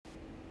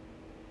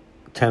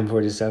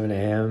10:47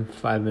 a.m.,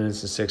 5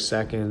 minutes and 6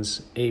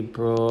 seconds,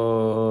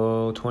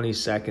 April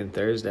 22nd,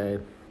 Thursday.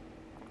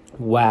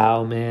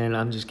 Wow, man,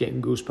 I'm just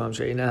getting goosebumps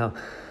right now.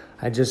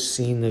 I just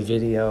seen the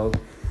video.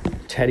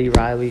 Teddy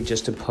Riley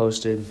just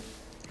posted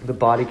the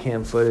body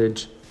cam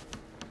footage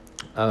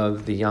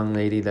of the young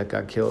lady that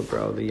got killed,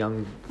 bro. The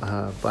young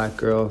black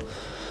girl.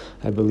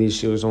 I believe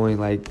she was only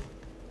like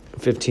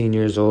 15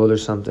 years old or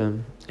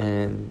something.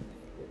 And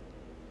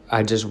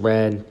I just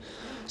read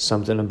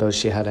something about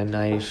she had a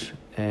knife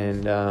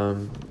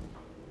and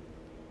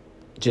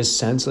just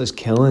senseless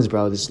killings,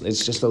 bro.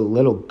 It's just a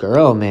little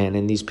girl, man.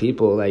 And these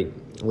people, like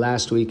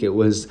last week, it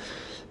was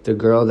the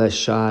girl that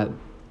shot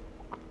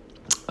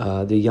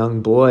the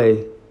young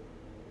boy.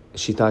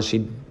 She thought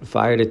she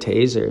fired a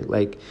taser.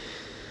 Like,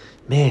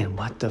 man,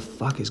 what the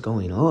fuck is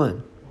going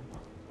on?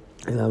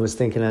 And I was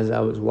thinking as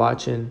I was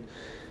watching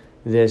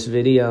this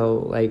video,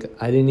 like,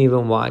 I didn't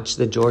even watch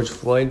the George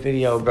Floyd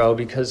video, bro,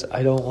 because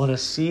I don't want to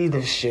see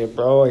this shit,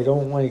 bro.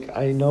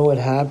 I know it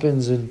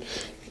happens, and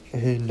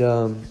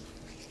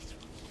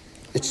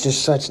it's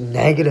just such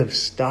negative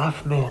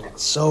stuff, man.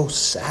 It's so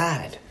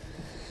sad.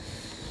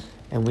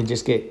 And we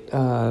just get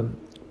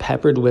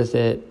peppered with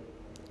it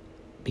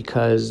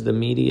because the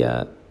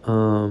media,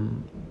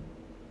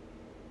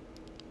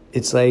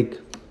 it's like,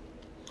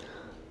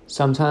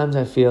 sometimes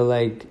I feel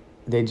like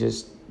they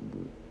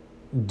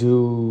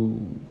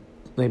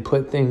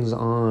put things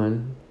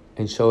on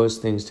and show us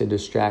things to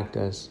distract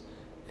us.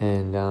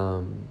 And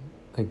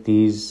like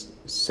these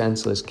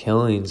senseless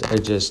killings are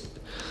just,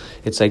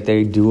 it's like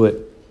they do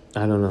it.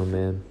 I don't know,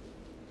 man.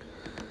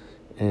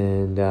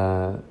 And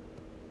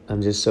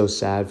I'm just so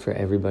sad for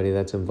everybody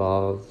that's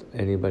involved.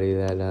 Anybody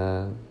that,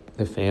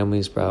 the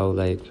families, bro.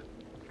 Like,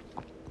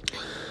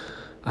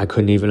 I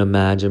couldn't even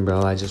imagine,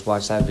 bro. I just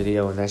watched that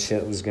video and that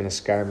shit was going to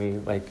scar me.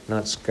 Like,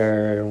 not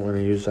scar, I don't want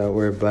to use that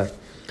word, but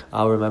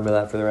I'll remember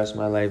that for the rest of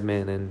my life,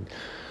 man. And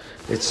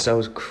it's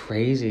so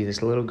crazy.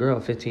 This little girl,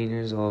 15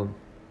 years old,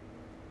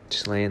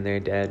 just laying there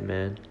dead,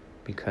 man.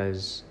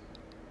 Because,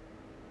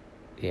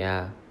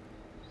 yeah.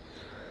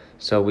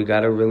 So we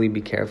got to really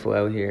be careful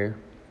out here.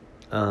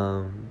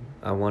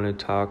 I want to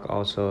talk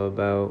also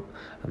about,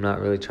 I'm not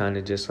really trying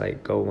to just,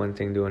 like, go one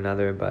thing to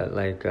another, but,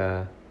 like,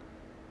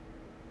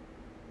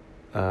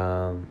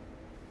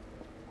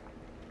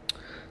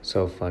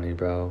 so funny,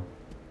 bro.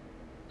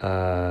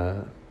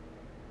 I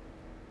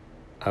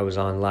was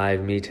on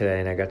Live Me today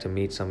and I got to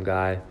meet some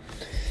guy,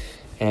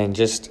 and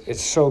just,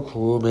 it's so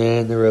cool,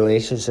 man, the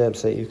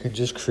relationships that you can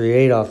just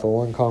create off of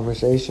one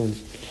conversation.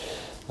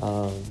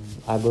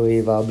 I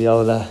believe I'll be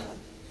able to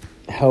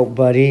help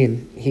Buddy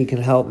and he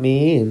can help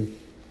me, and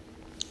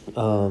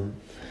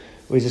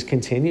we just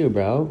continue,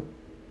 bro.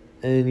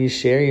 And you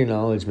share your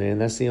knowledge, man.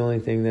 That's the only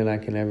thing that I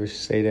can ever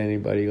say to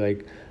anybody.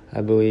 Like, I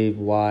believe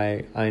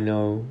why I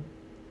know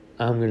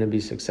I'm going to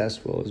be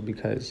successful is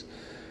because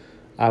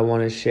I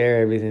want to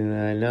share everything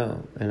that I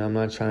know. And I'm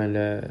not trying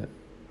to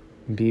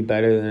be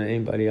better than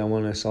anybody. I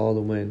want us all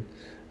to win.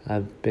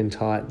 I've been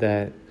taught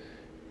that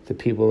the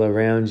people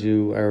around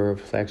you are a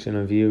reflection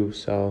of you.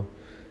 So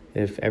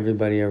if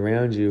everybody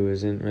around you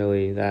isn't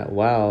really that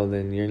well,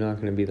 then you're not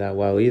going to be that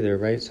well either,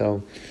 right?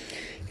 So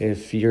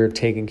if you're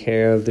taking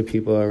care of the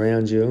people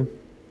around you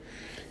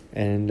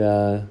and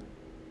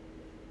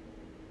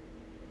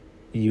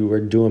you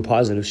were doing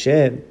positive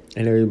shit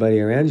and everybody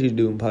around you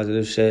doing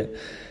positive shit,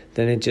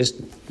 then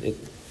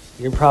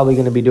you're probably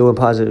going to be doing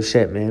positive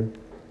shit, man.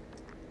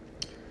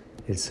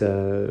 It's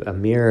a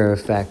mirror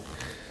effect.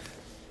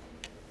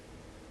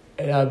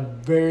 And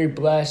I'm very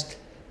blessed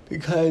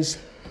because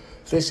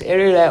this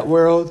internet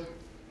world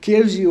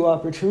gives you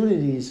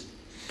opportunities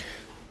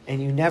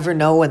and you never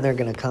know when they're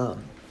going to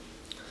come.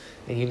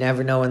 And you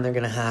never know when they're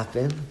going to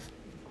happen.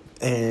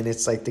 And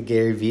it's like the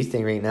Gary Vee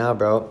thing right now,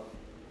 bro.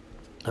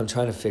 I'm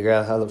trying to figure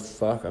out how the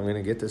fuck I'm going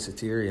to get this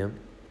Ethereum.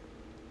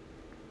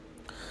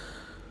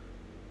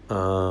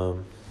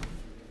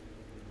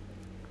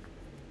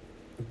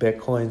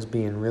 Bitcoin's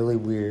being really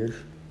weird.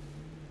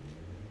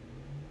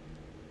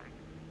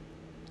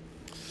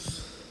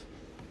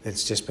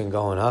 It's just been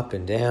going up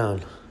and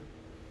down.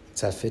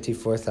 It's at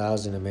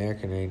 54,000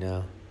 American right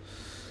now.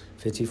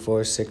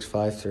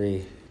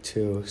 54,653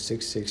 to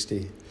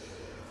 660.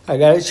 I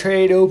got a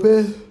trade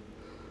open.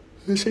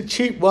 It's a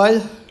cheap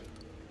one.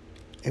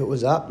 It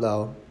was up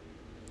though.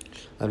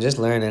 I'm just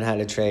learning how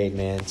to trade,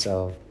 man.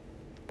 So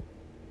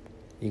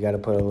you got to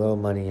put a little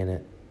money in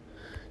it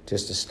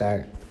just to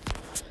start.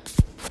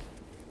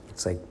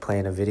 It's like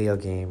playing a video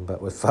game,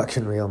 but with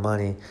fucking real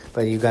money.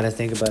 But you got to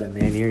think about it,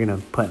 man. You're going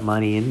to put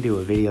money into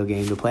a video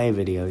game to play a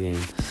video game.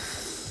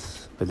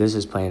 But this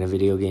is playing a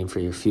video game for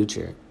your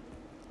future.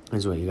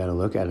 Is what you got to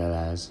look at it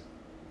as.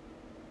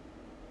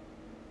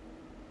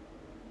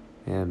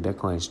 Yeah,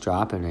 Bitcoin's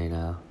dropping right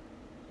now.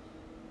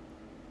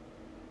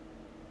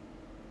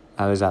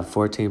 I was at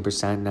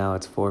 14%, now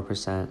it's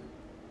 4%.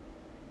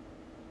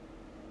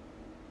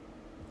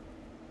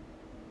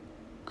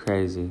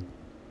 Crazy.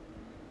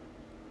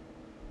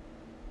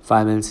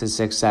 5 minutes and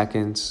 6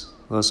 seconds.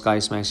 Little Scotty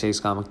Smack Shake,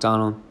 Scott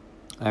McDonald.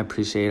 I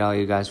appreciate all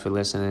you guys for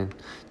listening.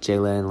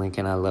 Jayla and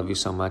Lincoln, I love you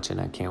so much, and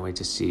I can't wait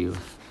to see you.